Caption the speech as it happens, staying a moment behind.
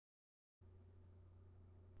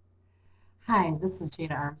Hi, this is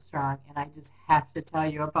Gina Armstrong, and I just have to tell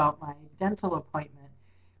you about my dental appointment.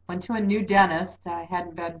 Went to a new dentist. I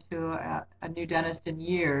hadn't been to a new dentist in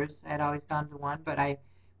years. I had always gone to one, but when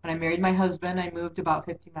I married my husband, I moved about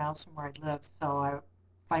 50 miles from where I lived, so I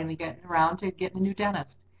finally getting around to getting a new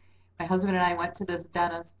dentist. My husband and I went to this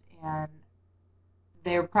dentist, and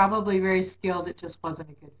they were probably very skilled. It just wasn't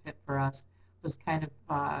a good fit for us. It was kind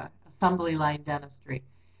of assembly line dentistry.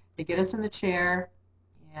 They get us in the chair,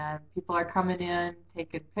 and people are coming in,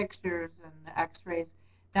 taking pictures and x-rays,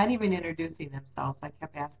 not even introducing themselves. I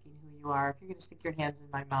kept asking who you are. If you're going to stick your hands in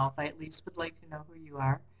my mouth, I at least would like to know who you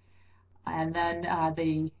are. And then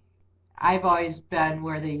I've always been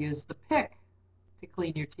where they use the pick to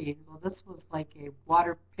clean your teeth. Well, this was like a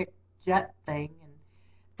water pick jet thing,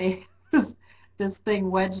 and they this thing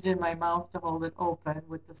wedged in my mouth to hold it open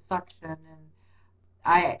with the suction. And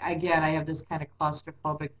I have this kind of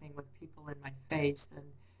claustrophobic thing with people in my face, and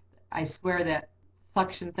I swear that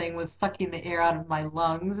suction thing was sucking the air out of my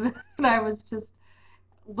lungs. And I was just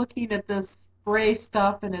looking at this spray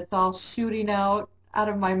stuff, and it's all shooting out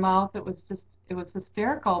of my mouth. It was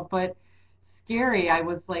hysterical, but scary. I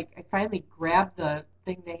was like, I finally grabbed the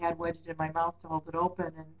thing they had wedged in my mouth to hold it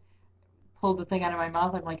open and pulled the thing out of my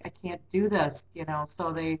mouth. I'm like, I can't do this.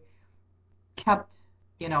 So they kept,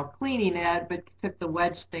 cleaning it, but took the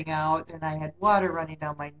wedge thing out, and I had water running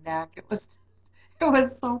down my neck. It was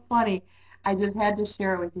so funny. I just had to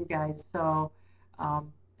share it with you guys. So,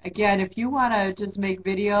 again, if you want to just make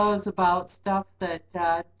videos about stuff that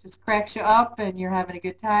just cracks you up and you're having a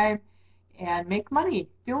good time and make money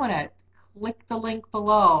doing it, click the link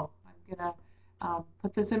below. I'm going to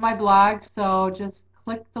put this in my blog, so just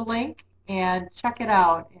click the link and check it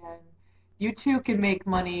out. And you too can make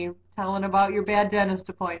money telling about your bad dentist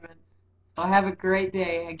appointments. So have a great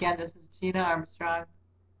day. Again, this is Gina Armstrong.